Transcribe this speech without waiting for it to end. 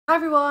Hi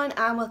everyone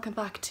and welcome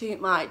back to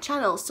my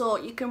channel. So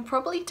you can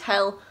probably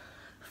tell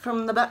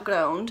from the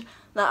background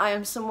that I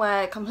am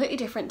somewhere completely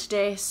different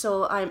today.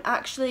 So I'm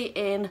actually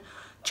in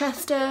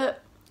Chester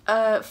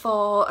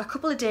for a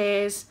couple of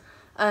days,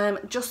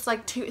 just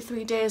like 2 to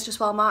 3 days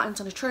just while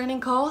Martin's on a training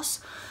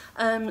course.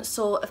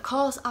 So of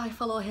course I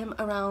follow him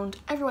around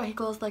everywhere he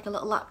goes like a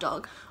little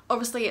lapdog.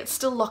 Obviously it's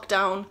still locked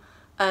down,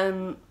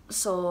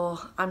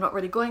 so I'm not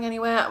really going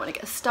anywhere. I went to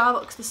get a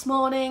Starbucks this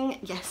morning.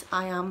 Yes,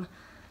 I am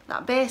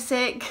that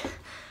basic.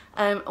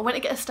 I went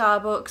to get a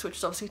Starbucks, which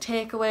is obviously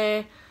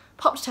takeaway,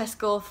 popped to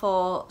Tesco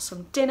for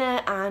some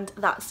dinner, and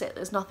that's it.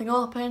 There's nothing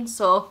open,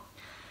 so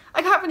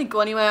I can't really go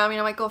anywhere. I mean,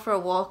 I might go for a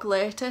walk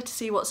later to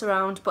see what's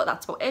around, but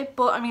that's about it.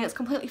 But I mean, it's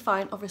completely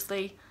fine.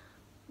 Obviously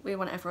we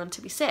want everyone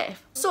to be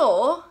safe.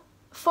 So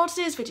for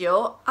today's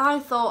video I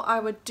thought I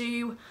would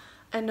do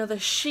another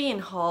Shein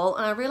haul,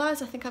 and I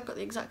realised I think I've got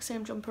the exact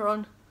same jumper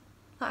on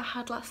that I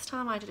had last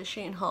time I did a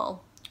Shein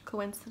haul.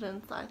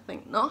 Coincidence? I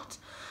think not,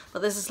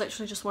 but this is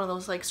literally just one of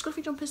those like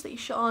scruffy jumpers that you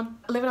shut on.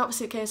 Living out of a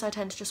suitcase, I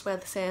tend to just wear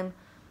the same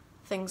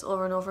things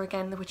over and over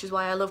again, which is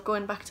why I love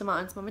going back to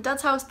Martin's mum and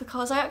dad's house,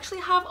 because I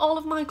actually have all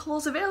of my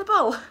clothes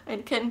available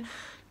and can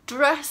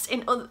dress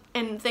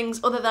in things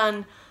other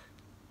than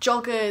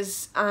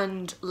joggers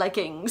and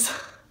leggings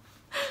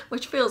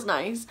which feels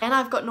nice. And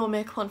I've got no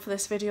makeup on for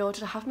this video.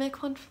 Did I have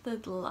makeup on for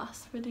the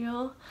last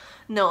video?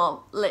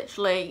 No,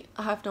 literally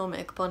I have no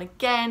makeup on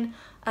again.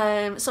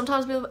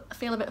 Sometimes I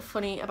feel a bit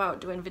funny about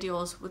doing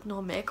videos with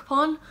no makeup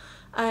on.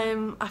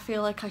 I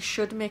feel like I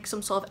should make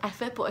some sort of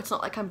effort, but it's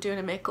not like I'm doing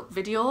a makeup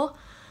video.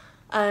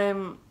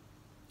 And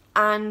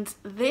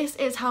this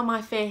is how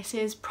my face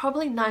is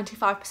probably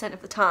 95%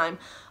 of the time.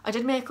 I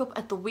did makeup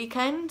at the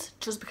weekend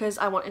just because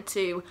I wanted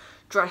to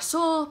dress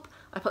up.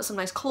 I put some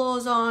nice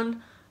clothes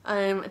on.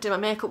 I did my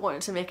makeup,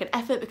 wanted to make an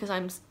effort because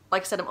I'm,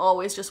 like I said, I'm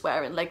always just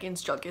wearing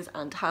leggings, joggers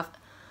and have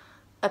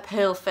a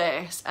pale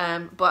face, but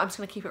I'm just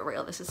going to keep it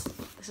real. This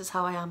is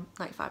how I am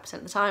 95%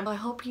 of the time. I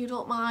hope you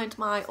don't mind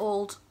my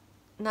old,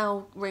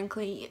 now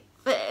wrinkly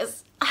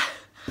face.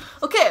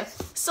 Okay,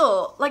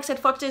 so like I said,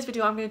 for today's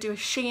video I'm going to do a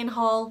Shein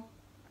haul.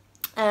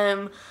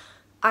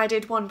 I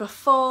did one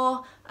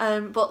before,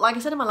 but like I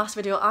said in my last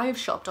video, I've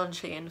shopped on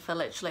Shein for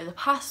literally the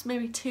past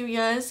maybe 2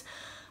 years,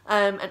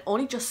 and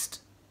only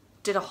just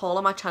did a haul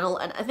on my channel.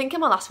 And I think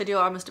in my last video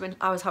I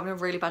was having a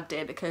really bad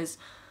day because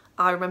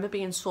I remember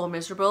being so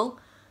miserable.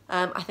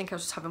 I think I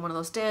was just having one of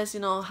those days, you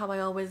know, how I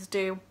always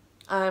do.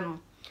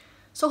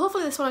 So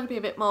hopefully this one I'm going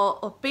to be a bit more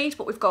upbeat,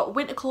 but we've got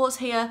winter clothes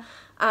here,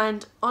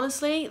 and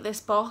honestly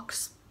this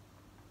box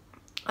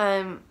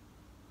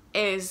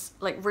is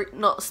like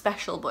not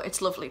special, but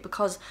it's lovely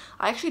because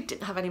I actually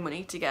didn't have any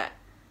money to get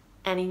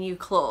any new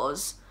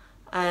clothes,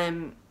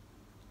 and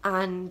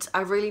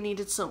I really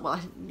needed some, well I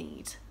didn't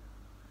need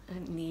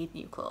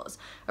new clothes.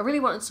 I really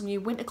wanted some new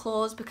winter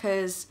clothes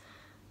because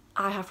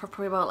I have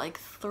probably about like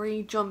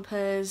 3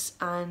 jumpers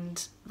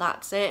and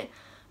that's it.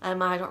 I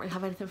don't really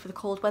have anything for the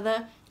cold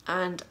weather,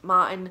 and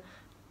Martin,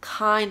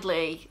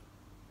 kindly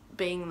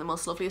being the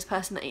most loveliest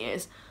person that he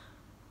is,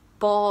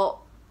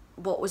 bought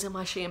what was in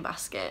my Shein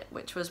basket,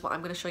 which was what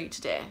I'm going to show you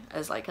today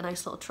as like a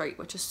nice little treat,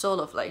 which is so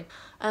lovely.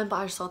 But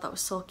I just thought that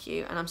was so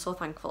cute and I'm so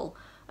thankful.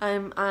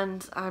 And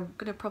I'm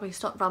going to probably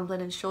stop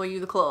rambling and show you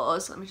the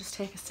clothes. Let me just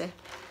take a sip.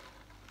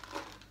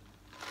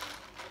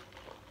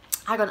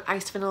 I got an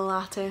iced vanilla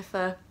latte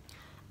for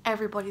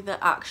everybody that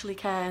actually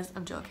cares.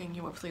 I'm joking,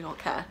 you obviously don't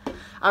care.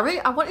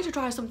 I wanted to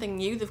try something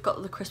new. They've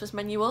got the Christmas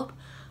menu up.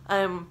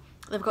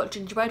 They've got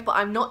gingerbread, but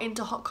I'm not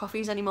into hot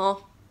coffees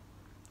anymore.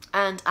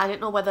 And I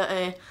didn't know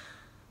whether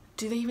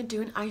do they even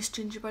do an iced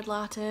gingerbread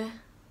latte?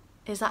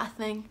 Is that a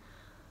thing?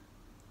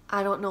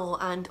 I don't know,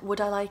 and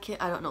would I like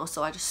it? I don't know,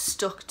 so I just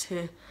stuck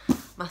to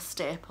my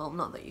staple,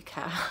 not that you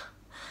care.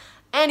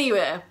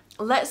 Anyway,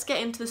 let's get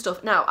into the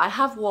stuff. Now, I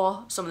have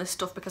wore some of this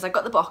stuff because I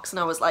got the box and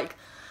I was like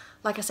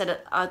I said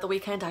at the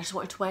weekend, I just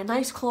wanted to wear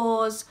nice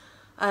clothes.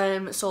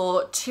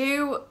 So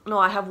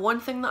I have one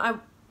thing that I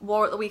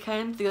wore at the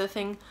weekend, the other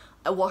thing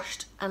I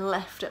washed and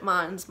left at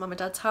Martin's mum and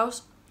dad's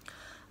house.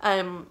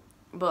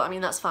 But I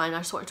mean, that's fine. I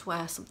just wanted to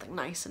wear something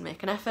nice and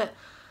make an effort.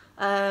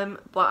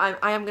 But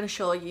I am going to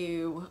show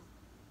you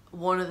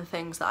one of the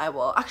things that I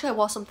wore. Actually, I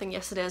wore something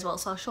yesterday as well,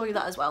 so I'll show you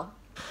that as well.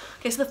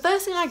 Okay, so the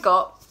first thing I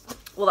got,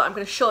 well, that I'm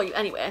going to show you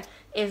anyway,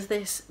 is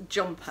this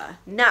jumper.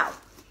 Now,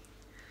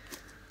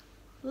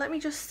 let me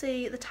just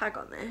see the tag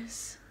on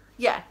this.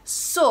 Yeah,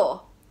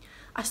 so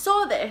I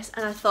saw this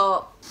and I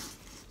thought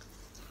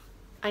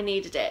I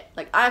needed it.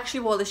 Like, I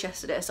actually wore this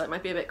yesterday, so it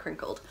might be a bit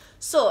crinkled.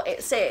 So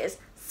it says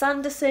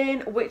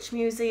Sanderson Witch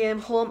Museum,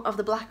 home of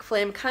the Black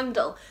Flame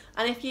Candle.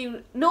 And if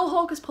you know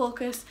Hocus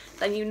Pocus,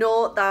 then you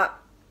know that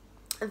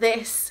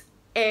this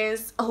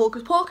is a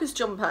Hocus Pocus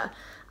jumper.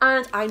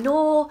 And I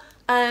know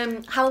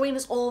Halloween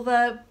is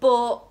over,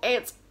 but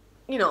it's,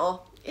 you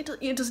know, it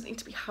doesn't need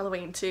to be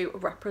Halloween to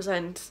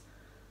represent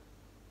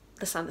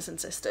the Sanderson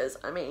sisters.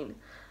 I mean,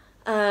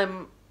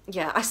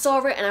 yeah, I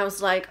saw it and I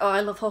was like, oh,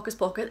 I love Hocus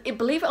Pocus.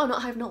 Believe it or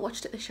not, I have not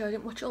watched it this year. I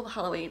didn't watch it over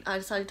Halloween. I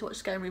decided to watch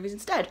scary movies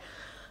instead.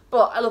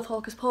 but I love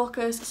Hocus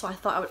Pocus, so I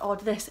thought I would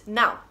order this.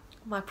 Now,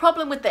 my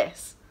problem with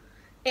this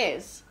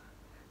is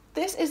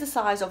the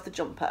size of the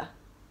jumper.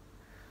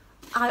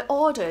 I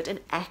ordered an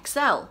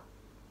XL,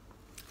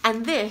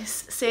 and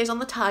this says on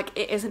the tag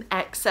it is an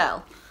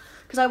XL,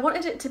 because I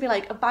wanted it to be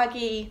like a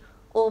baggy,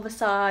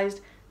 oversized.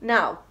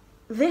 Now,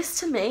 this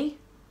to me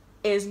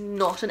is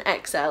not an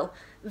XL.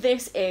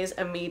 This is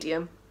a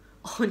medium,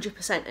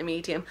 100% a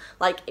medium.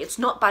 Like, it's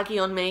not baggy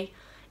on me,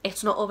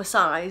 it's not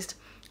oversized.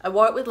 I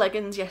wore it with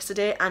leggings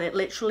yesterday and it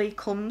literally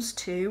comes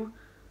to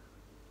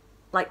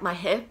like my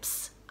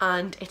hips,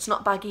 and it's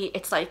not baggy.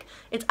 It's like,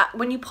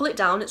 when you pull it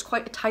down, it's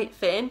quite a tight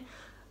fit.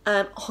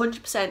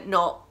 100%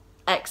 not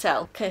XL.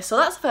 Okay, so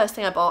that's the first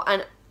thing I bought,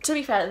 and to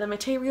be fair, the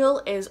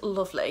material is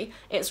lovely.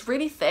 It's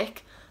really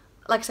thick.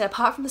 Like I say,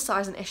 apart from the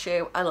size and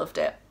issue, I loved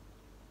it.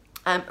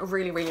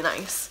 Really, really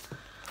nice.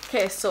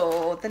 Okay,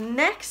 so the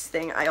next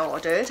thing I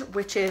ordered,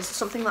 which is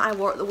something that I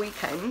wore at the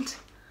weekend,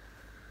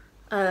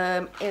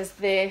 is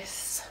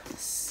this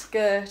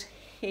skirt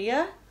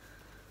here.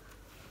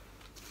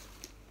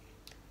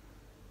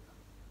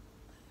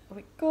 There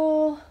we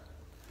go.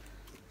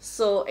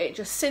 So it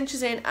just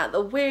cinches in at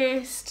the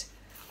waist,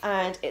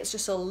 and it's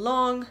just a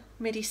long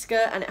midi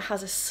skirt, and it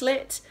has a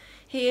slit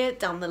here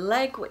down the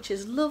leg, which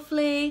is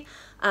lovely.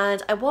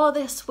 And I wore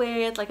this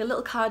with like a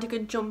little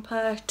cardigan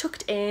jumper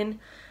tucked in,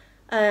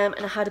 and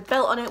I had a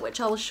belt on it,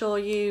 which I will show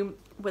you,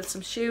 with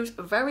some shoes,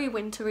 very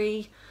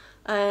wintry,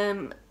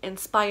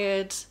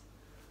 inspired.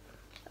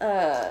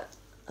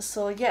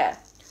 So yeah.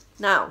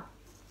 Now,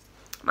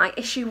 my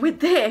issue with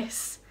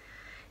this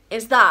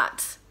is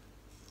that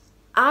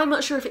I'm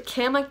not sure if it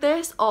came like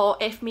this or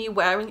if me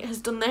wearing it has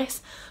done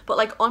this, but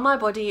like on my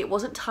body it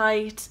wasn't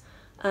tight.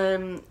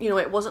 You know,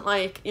 it wasn't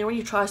like, you know, when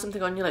you try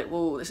something on, you're like,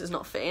 whoa, this is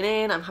not fitting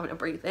in, I'm having to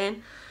breathe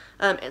in.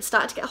 It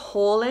started to get a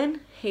hole in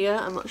here.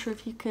 I'm not sure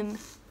if you can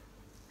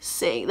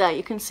see. There,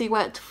 you can see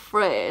where it's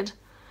frayed.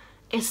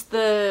 It's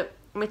the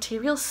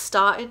material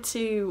started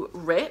to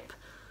rip,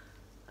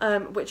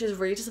 which is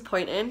really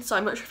disappointing. So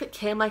I'm not sure if it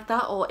came like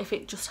that or if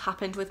it just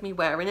happened with me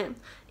wearing it.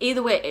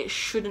 Either way, it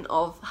shouldn't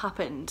have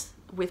happened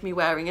with me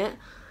wearing it,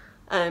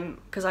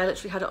 because I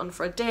literally had it on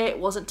for a day. It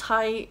wasn't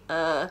tight.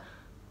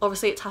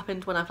 Obviously it's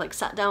happened when I've like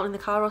sat down in the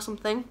car or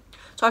something.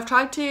 So I've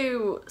tried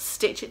to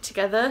stitch it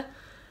together,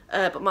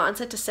 but Martin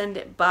said to send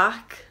it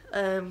back,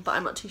 but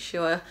I'm not too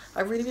sure.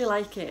 I really, really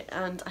like it,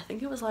 and I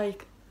think it was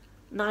like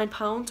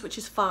 £9, which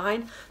is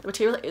fine. The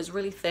material is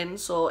really thin,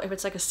 so if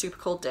it's like a super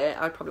cold day,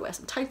 I would probably wear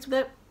some tights with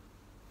it.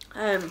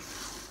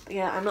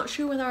 Yeah, I'm not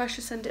sure whether I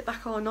should send it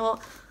back or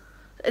not.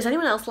 Is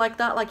anyone else like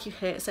that? Like, you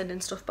hate sending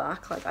stuff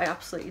back? Like, I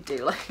absolutely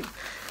do. Like,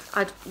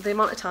 the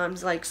amount of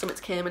times like something's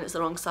came and it's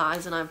the wrong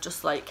size and I've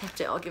just like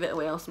kept it or give it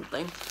away or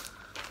something,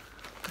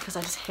 because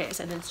I just hate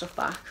sending stuff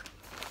back.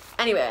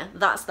 Anyway,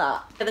 that's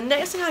that. The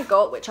next thing I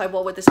got, which I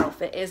wore with this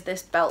outfit, is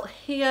this belt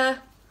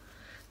here.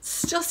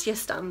 It's just your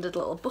standard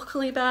little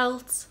buckley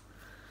belt.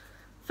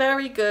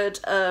 Very good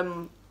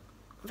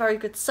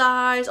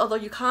size, although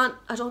you can't,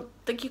 I don't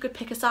think you could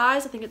pick a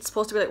size. I think it's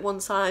supposed to be like one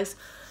size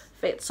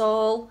fits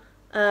all.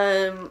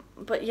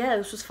 But yeah,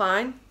 this was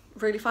fine,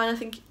 really fine. I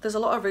think there's a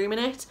lot of room in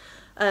it.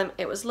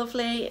 It was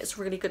lovely. It's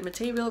really good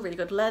material, really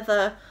good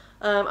leather.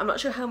 I'm not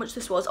sure how much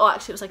this was. Oh,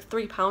 actually it was like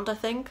 £3, I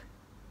think,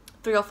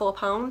 £3 or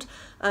 £4.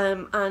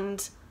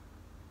 And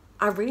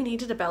I really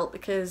needed a belt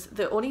because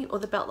the only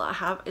other belt that I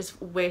have is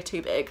way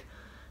too big.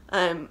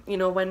 You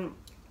know, when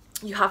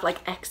you have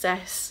like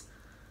excess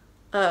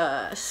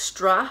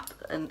strap,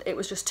 and it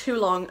was just too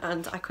long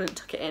and I couldn't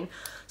tuck it in.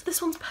 So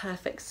this one's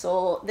perfect.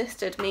 So this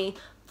did me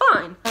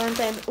fine. And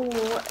then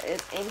all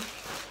is in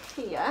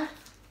here.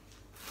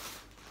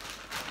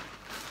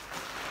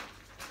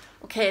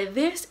 Okay,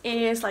 this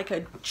is like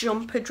a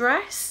jumper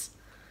dress.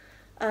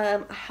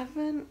 I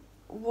haven't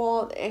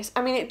wore this.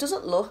 I mean, it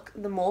doesn't look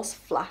the most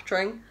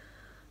flattering,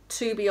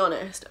 to be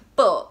honest,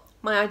 but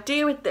my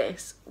idea with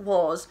this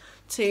was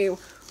to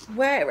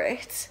wear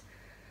it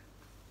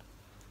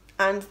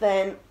and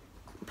then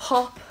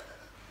pop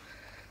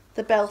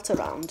the belt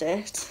around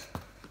it.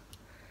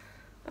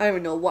 I don't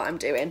even know what I'm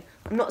doing.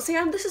 I'm not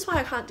saying, this is why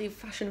I can't do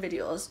fashion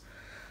videos.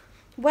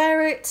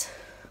 Wear it,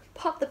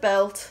 pop the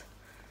belt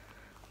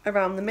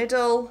around the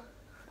middle,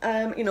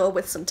 you know,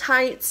 with some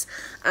tights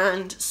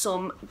and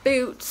some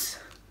boots.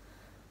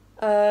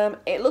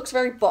 It looks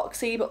very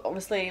boxy, but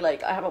obviously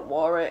like I haven't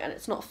wore it and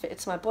it's not fitted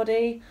to my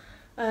body.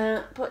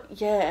 But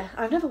yeah,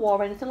 I've never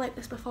wore anything like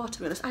this before, to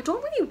be honest. I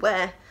don't really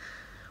wear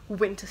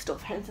winter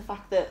stuff, hence the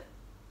fact that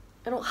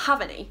I don't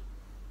have any.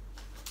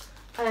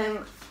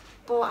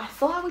 But I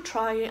thought I would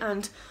try it,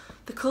 and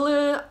the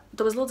colour,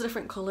 there was loads of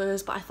different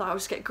colours, but I thought I would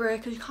just get grey,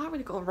 because you can't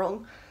really go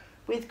wrong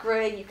with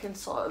grey. You can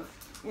sort of,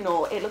 you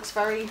know, it looks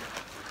very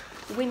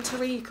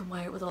wintry. You can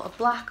wear it with a lot of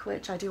black,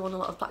 which I do on a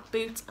lot of black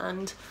boots,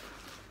 and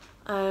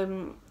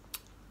yeah,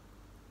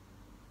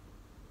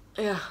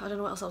 I don't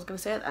know what else I was going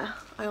to say there.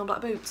 I own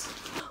black boots.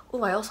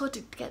 Oh, I also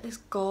did get this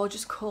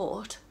gorgeous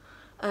coat,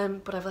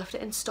 but I've left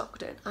it in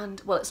Stockton,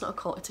 and well, it's not a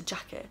coat, it's a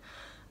jacket,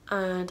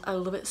 and I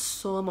love it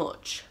so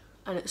much,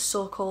 and it's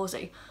so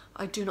cozy.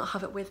 I do not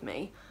have it with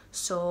me,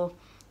 so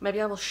maybe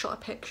I will shot a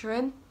picture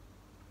in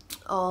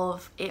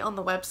of it on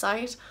the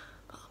website.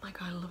 But oh my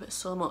god, I love it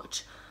so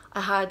much.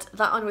 I had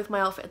that on with my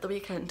outfit at the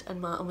weekend and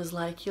Martin was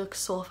like, you look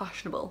so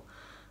fashionable,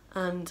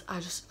 and I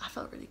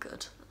felt really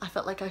good. I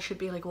felt like I should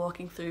be like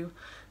walking through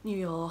New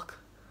York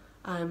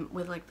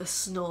with like the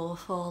snow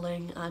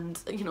falling and,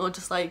 you know,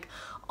 just like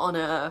on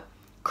a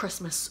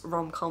Christmas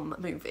rom-com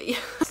movie.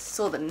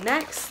 So the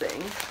next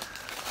thing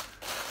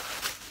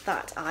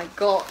that I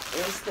got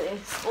is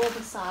this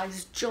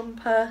oversized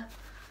jumper,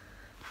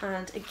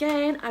 and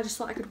again I just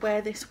thought I could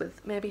wear this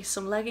with maybe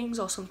some leggings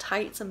or some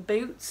tights and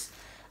boots,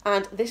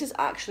 and this is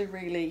actually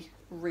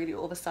really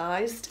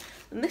oversized,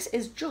 and this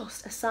is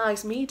just a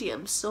size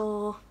medium,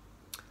 so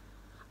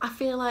I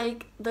feel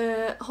like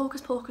the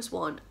Hocus Pocus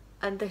one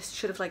and this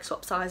should have like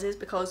swapped sizes,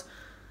 because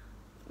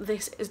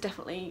this is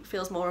definitely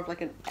feels more of like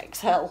an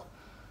XL,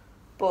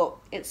 but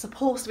it's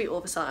supposed to be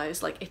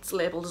oversized, like it's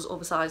labelled as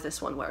oversized,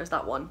 this one, whereas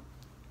that one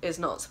is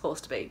not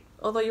supposed to be,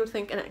 although you would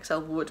think an XL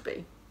would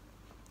be.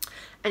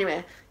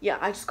 Anyway, yeah,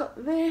 I just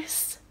got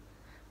this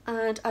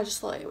and I just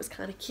thought it was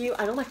kind of cute.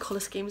 I know my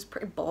colour scheme is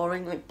pretty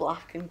boring, like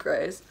black and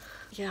greys.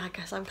 Yeah, I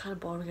guess I'm kind of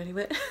boring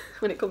anyway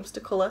when it comes to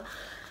colour.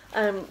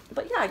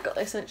 But yeah, I got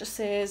this and it just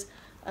says,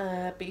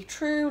 be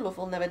true, love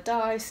will never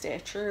die,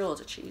 stay true, loads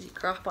of cheesy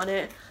crap on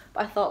it.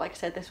 But I thought, like I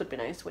said, this would be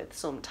nice with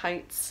some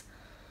tights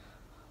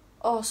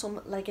or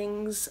some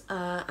leggings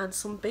and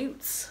some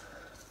boots.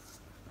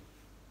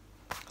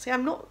 See,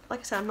 I'm not,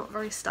 like I said, I'm not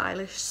very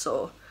stylish,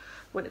 so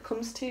when it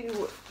comes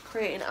to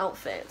creating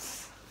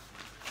outfits,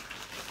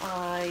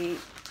 I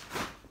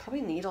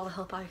probably need all the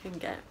help I can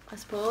get, I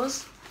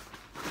suppose.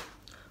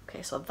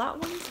 Okay, so that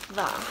one's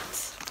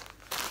that.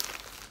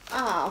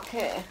 Ah,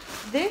 okay.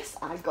 This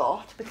I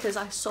got because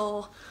I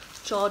saw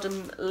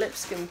Jordan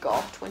Lipscomb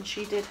got when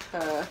she did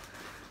her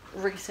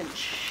recent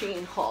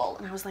Shein haul,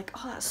 and I was like,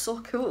 oh, that's so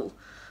cool.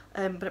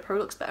 But it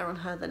probably looks better on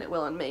her than it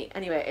will on me.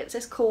 Anyway, it's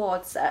this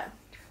cord set,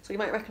 so you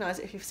might recognise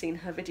it if you've seen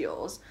her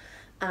videos,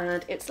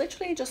 and it's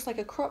literally just like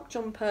a crop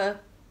jumper,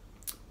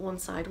 one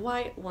side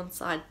white, one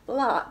side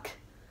black,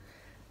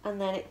 and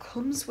then it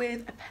comes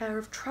with a pair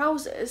of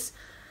trousers,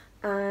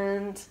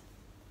 and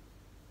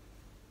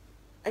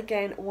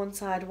again one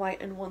side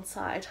white and one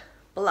side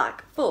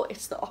black, but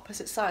it's the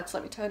opposite side, so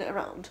let me turn it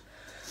around.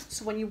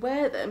 So when you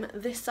wear them,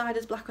 this side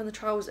is black on the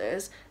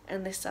trousers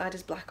and this side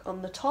is black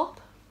on the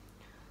top.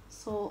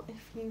 So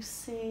if you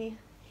see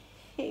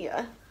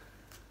here,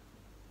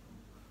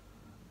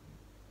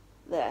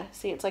 there,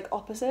 see, it's like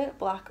opposite,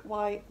 black,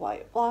 white,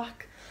 white,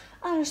 black.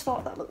 And I just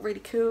thought that looked really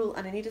cool,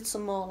 and I needed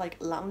some more like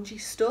loungy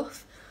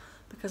stuff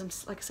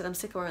because like I said, I'm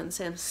sick of wearing the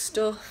same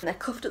stuff. And they're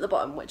cuffed at the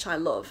bottom, which I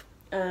love.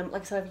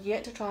 Like I said, I've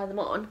yet to try them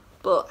on,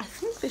 but I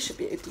think this should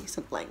be a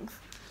decent length.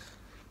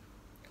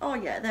 Oh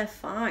yeah, they're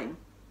fine.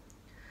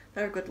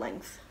 They're a good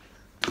length.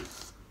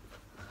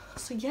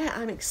 So yeah,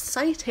 I'm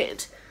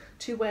excited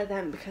to wear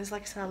them because,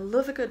 like I said, I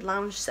love a good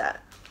lounge set.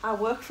 I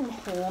work from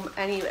home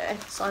anyway,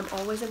 so I'm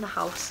always in the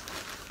house.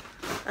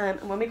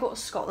 And when we go to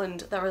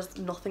Scotland, there is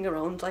nothing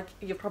around, like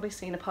you've probably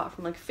seen, apart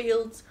from like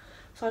fields.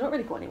 So I don't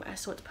really go anywhere,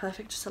 so it's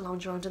perfect just to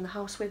lounge around in the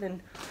house with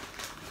and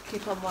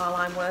keep on while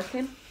I'm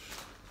working.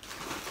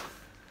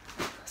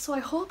 So I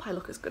hope I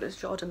look as good as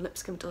Jordan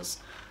Lipscomb does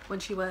when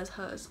she wears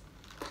hers.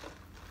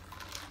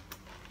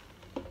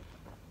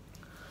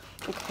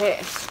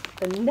 Okay,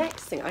 the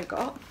next thing I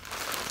got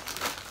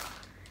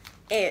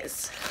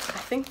is, I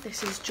think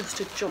this is just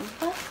a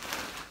jumper.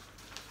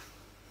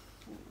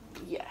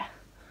 Yeah.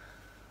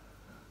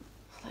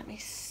 Let me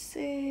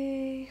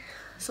see.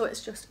 So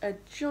it's just a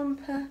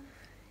jumper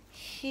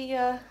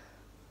here.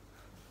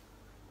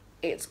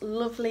 It's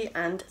lovely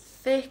and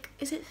thick.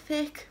 Is it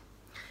thick?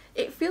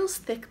 It feels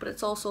thick, but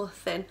it's also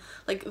thin,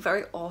 like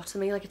very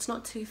autumny. Like it's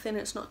not too thin,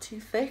 it's not too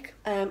thick.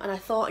 And I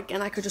thought,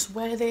 again, I could just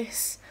wear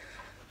this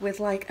with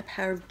like a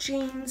pair of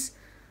jeans,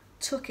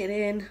 tuck it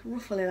in,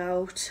 ruffle it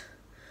out,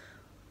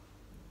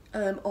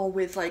 or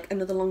with like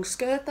another long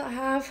skirt that I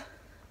have.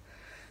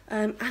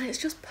 And it's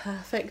just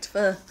perfect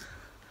for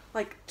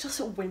like just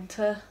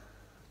winter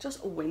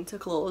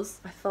clothes.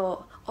 I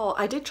thought, oh,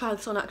 I did try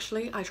this on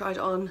actually. I tried it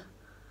on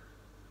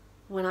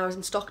when I was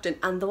in Stockton,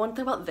 and the one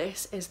thing about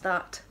this is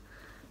that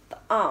the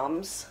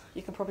arms,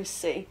 you can probably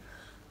see,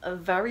 are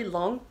very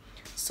long.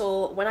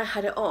 So when I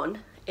had it on,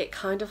 it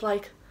kind of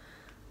like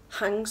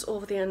hangs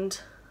over the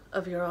end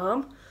of your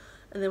arm,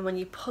 and then when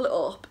you pull it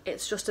up,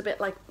 it's just a bit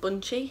like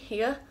bunchy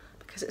here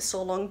because it's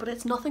so long, but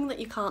it's nothing that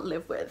you can't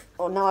live with.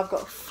 Oh, now I've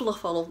got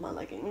fluff all over my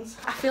leggings.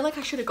 I feel like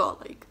I should have got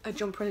like a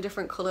jumper in a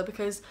different colour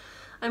because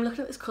I'm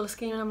looking at this colour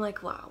scheme and I'm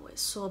like, wow,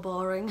 it's so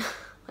boring.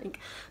 Like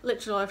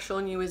literally all I've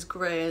shown you is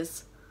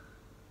greys,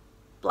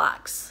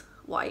 blacks,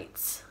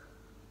 whites.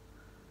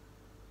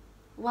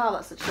 Wow,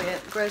 that's literally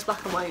it. Greys,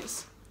 black and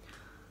whites.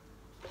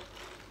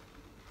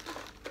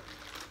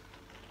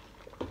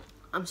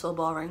 I'm so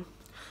boring.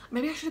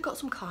 Maybe I should have got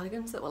some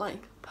cardigans that were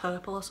like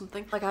purple or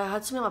something. Like I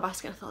had some in my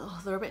basket and I thought,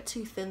 oh, they're a bit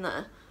too thin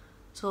there.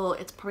 so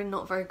it's probably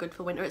not very good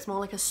for winter. It's more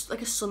like a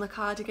summer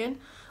cardigan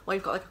where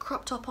you've got like a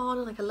crop top on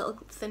and like a little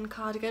thin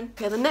cardigan.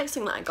 Okay, the next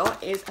thing that I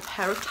got is a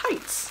pair of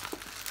tights.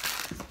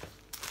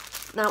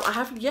 Now I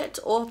haven't yet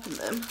to open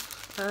them,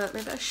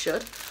 maybe I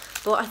should,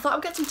 but I thought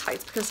I'd get some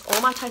tights because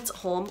all my tights at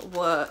home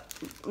were,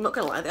 I'm not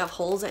gonna lie, they have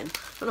holes in.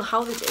 I don't know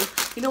how they do.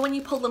 You know when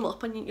you pull them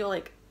up and you're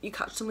like, you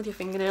catch them with your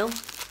fingernail?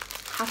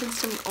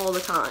 Happens to me all the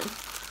time.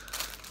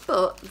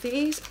 But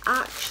these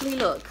actually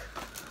look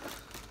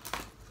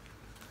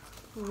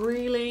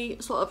really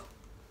sort of,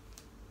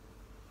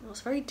 well,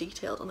 it's very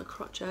detailed on the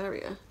crotch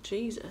area.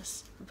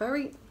 Jesus,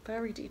 very,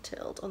 very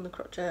detailed on the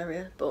crotch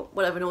area, but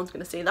whatever, no one's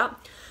gonna see that.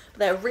 But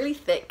they're really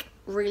thick,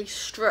 really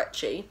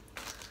stretchy.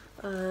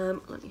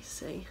 Let me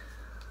see.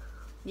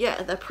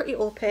 Yeah, they're pretty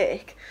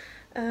opaque.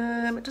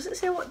 Does it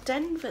say what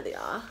Denver they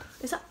are?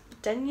 Is that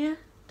Denya?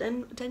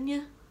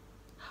 Denya?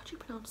 How do you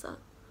pronounce that?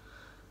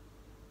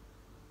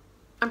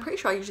 I'm pretty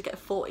sure I usually get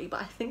 40, but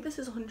I think this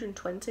is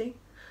 120.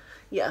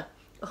 Yeah,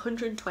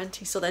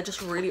 120, so they're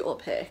just really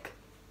opaque,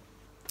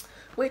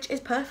 which is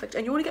perfect.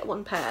 And you only get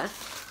one pair,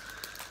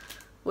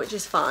 which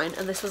is fine.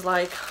 And this was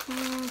like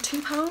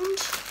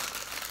 £2.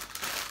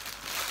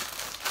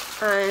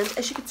 And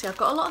as you can see, I've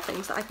got a lot of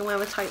things that I can wear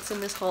with tights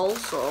in this haul,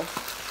 so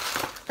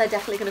they're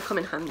definitely going to come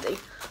in handy.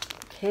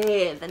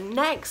 Okay, the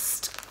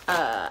next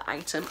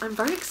item I'm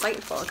very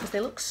excited for because they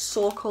look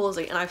so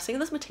cozy, and I've seen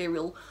this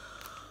material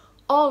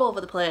all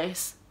over the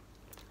place.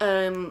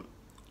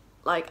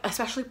 Like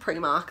especially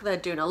Primark, they're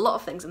doing a lot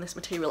of things in this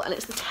material, and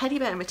it's the teddy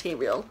bear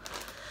material.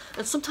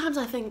 And sometimes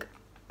I think,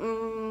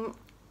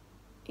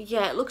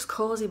 yeah, it looks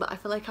cozy, but I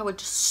feel like I would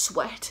just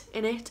sweat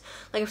in it.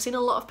 Like I've seen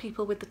a lot of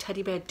people with the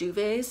teddy bear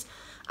duvets,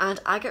 and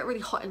I get really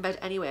hot in bed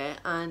anyway,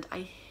 and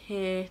I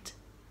hate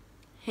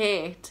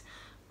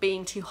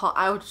being too hot.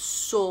 I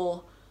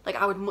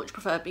would much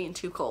prefer being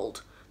too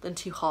cold than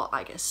too hot.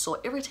 I get so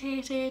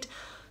irritated,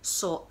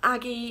 so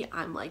aggy.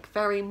 I'm like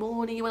very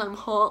moany when I'm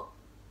hot.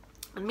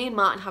 And me and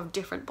Martin have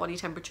different body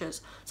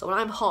temperatures. So when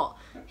I'm hot,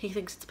 he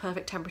thinks it's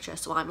perfect temperature.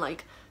 So I'm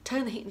like,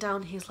 turn the heating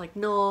down. He's like,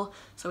 no.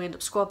 So we end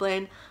up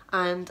squabbling.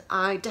 And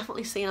I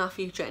definitely see in our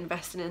future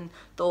investing in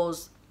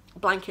those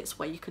blankets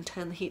where you can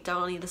turn the heat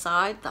down on either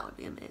side. That would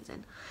be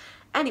amazing.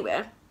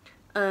 Anyway,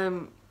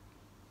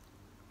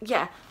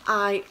 yeah,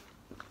 I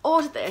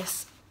ordered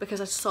this because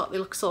I just thought they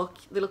look so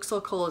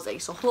cozy.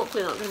 So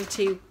hopefully they're not going to be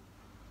too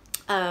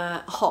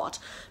hot,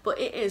 but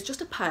it is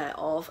just a pair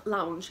of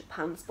lounge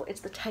pants, but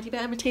it's the teddy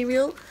bear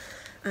material,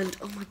 and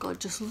oh my god,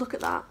 just look at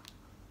that.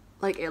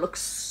 Like it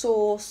looks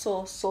so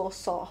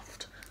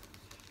soft.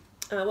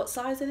 What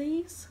size are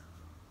these?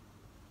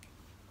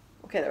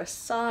 Okay, they're a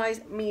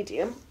size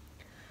medium,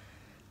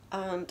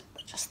 and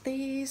just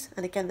these,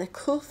 and again they're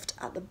cuffed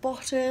at the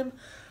bottom,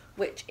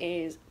 which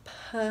is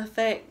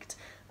perfect.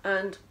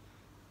 And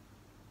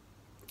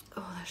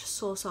oh, they're just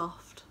so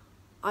soft.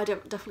 I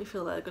definitely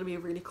feel they're going to be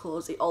really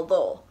cozy,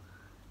 although,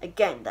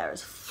 again, there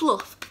is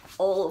fluff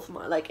all over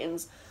my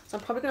leggings, so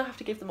I'm probably going to have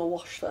to give them a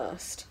wash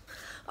first.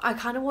 I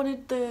kind of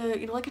wanted the,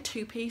 you know, like a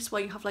two-piece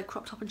where you have like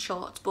crop top and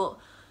shorts, but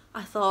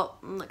I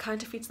thought that kind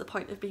of defeats the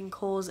point of being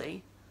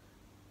cozy.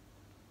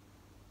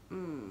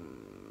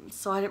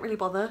 So I didn't really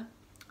bother.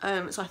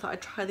 So I thought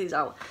I'd try these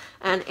out,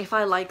 and if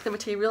I like the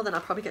material, then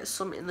I'll probably get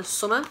some in the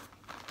summer,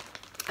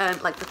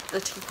 like the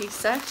two-piece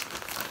set.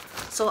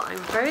 So I'm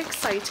very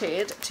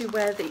excited to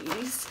wear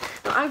these.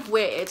 Now I've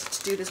waited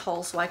to do this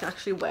haul so I can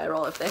actually wear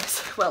all of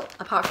this. Well,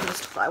 apart from the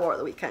stuff that I wore at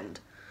the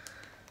weekend.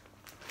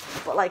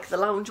 But like the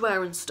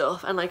loungewear and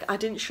stuff, and like I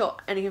didn't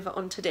shot any of it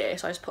on today,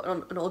 so I just put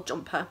on an old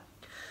jumper.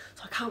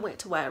 So I can't wait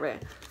to wear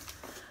it.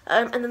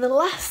 And then the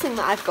last thing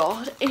that I've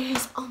got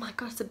is, oh my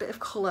god, it's a bit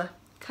of colour.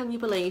 Can you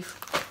believe?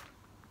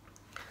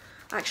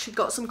 I actually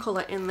got some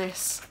colour in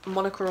this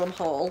monochrome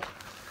haul.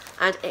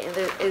 And it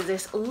is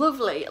this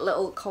lovely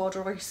little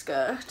corduroy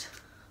skirt,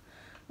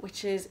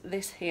 which is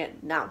this here.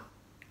 Now,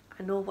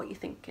 I know what you're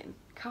thinking.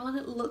 Caroline,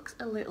 it looks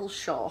a little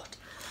short.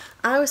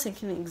 I was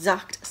thinking the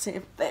exact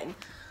same thing.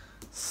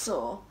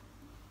 So,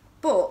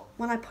 but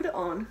when I put it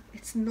on,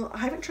 it's not, I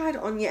haven't tried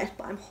it on yet,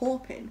 but I'm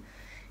hoping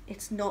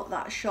it's not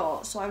that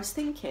short. So I was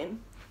thinking,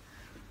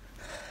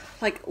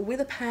 like with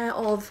a pair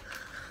of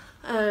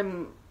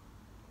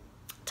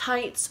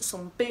tights,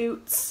 some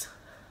boots,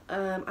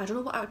 I don't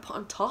know what I would put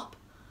on top.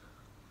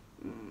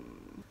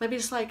 Maybe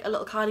just like a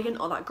little cardigan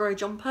or that grey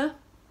jumper.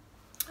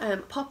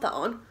 Pop that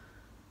on,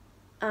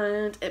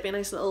 and it'd be a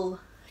nice little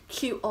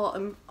cute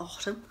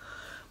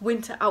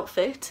winter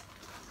outfit.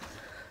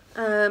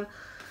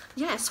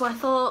 Yeah, so I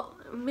thought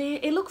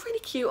it looked really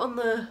cute on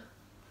the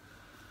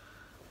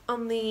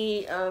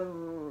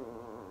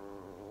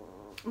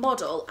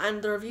model,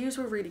 and the reviews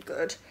were really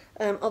good.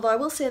 Although I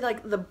will say,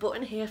 like, the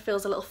button here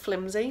feels a little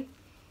flimsy.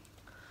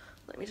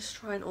 Let me just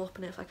try and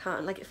open it if I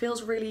can. Like, it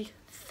feels really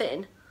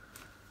thin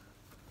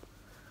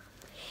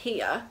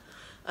here.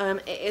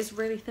 It is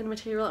really thin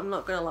material, I'm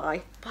not gonna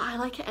lie, but I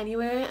like it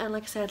anyway. And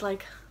like I said,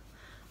 like,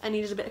 I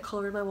needed a bit of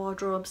colour in my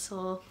wardrobe,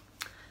 so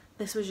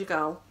this was your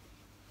girl.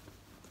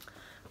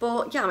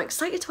 But yeah, I'm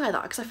excited to wear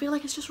that because I feel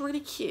like it's just really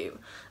cute,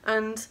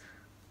 and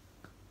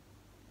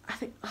I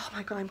think, oh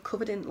my god, I'm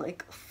covered in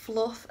like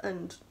fluff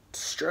and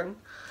string.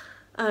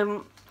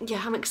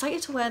 Yeah, I'm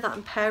excited to wear that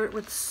and pair it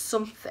with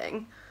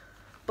something.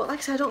 But like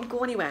I said, I don't go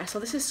anywhere, so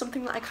this is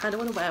something that I kind of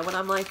want to wear when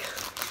I'm like,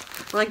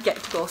 when I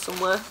get to go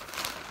somewhere.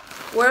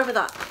 Wherever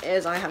that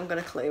is, I haven't got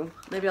a clue.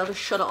 Maybe I'll just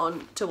shut it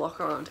on to walk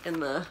around in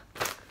the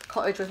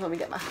cottage with when we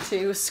get back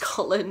to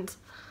Scotland.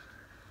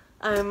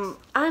 And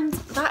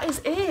that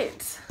is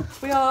it.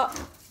 We are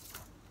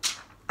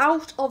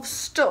out of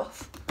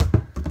stuff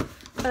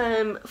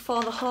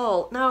for the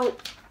haul. Now,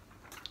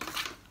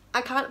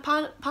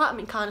 part of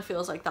me kind of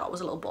feels like that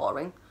was a little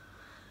boring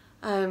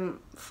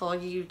for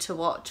you to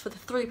watch, for the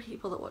 3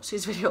 people that watch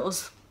these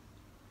videos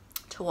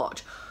to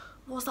watch.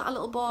 Was that a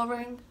little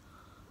boring?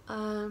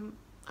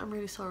 I'm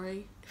really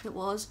sorry if it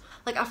was.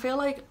 Like, I feel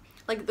like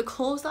the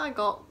clothes that I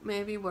got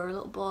maybe were a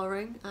little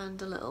boring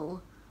and a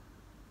little,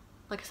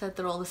 like I said,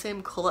 they're all the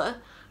same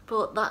colour,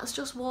 but that's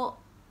just what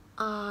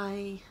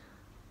I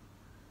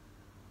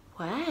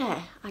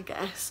wear, I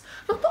guess.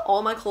 Not that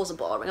all my clothes are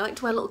boring, I like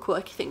to wear little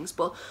quirky things,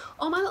 but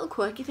all my little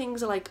quirky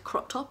things are like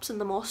crop tops and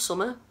the more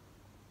summer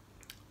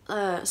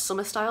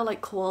style,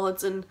 like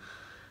quads and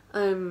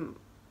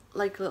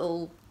like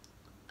little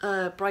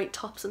bright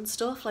tops and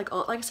stuff. Like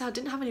I said, I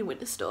didn't have any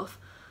winter stuff.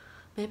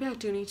 Maybe I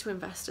do need to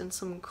invest in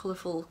some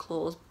colourful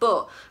clothes,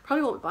 but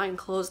probably won't be buying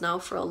clothes now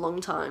for a long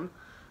time,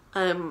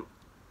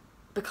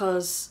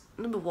 because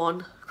number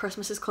 1,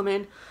 Christmas is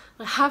coming.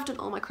 I have done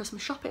all my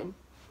Christmas shopping.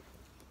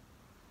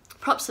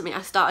 Props to me,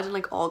 I started in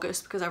like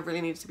August because I really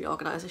needed to be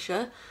organised this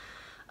year.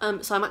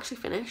 So I'm actually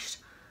finished.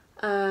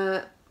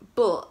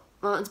 But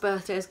Martin's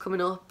birthday is coming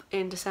up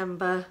in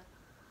December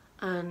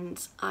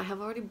and I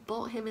have already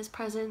bought him his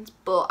presents,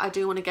 but I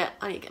need to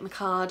get him a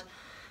card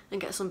and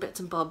get some bits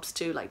and bobs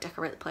to like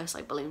decorate the place,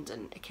 like balloons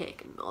and a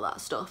cake and all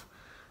that stuff.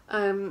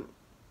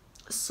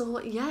 So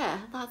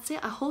yeah, that's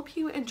it. I hope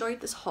you enjoyed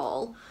this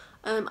haul.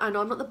 I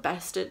know I'm not the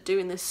best at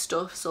doing this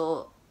stuff,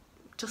 so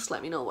just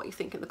let me know what you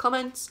think in the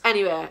comments.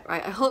 Anyway,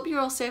 right, I hope you're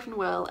all safe and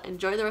well.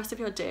 Enjoy the rest of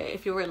your day.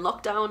 If you're in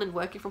lockdown and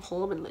working from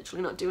home and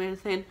literally not doing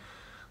anything,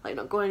 like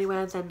not going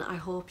anywhere, then I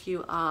hope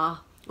you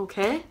are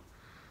okay,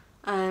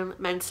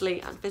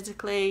 mentally and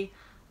physically.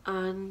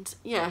 And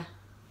yeah,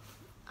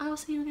 I will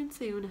see you again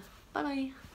soon. Bye bye.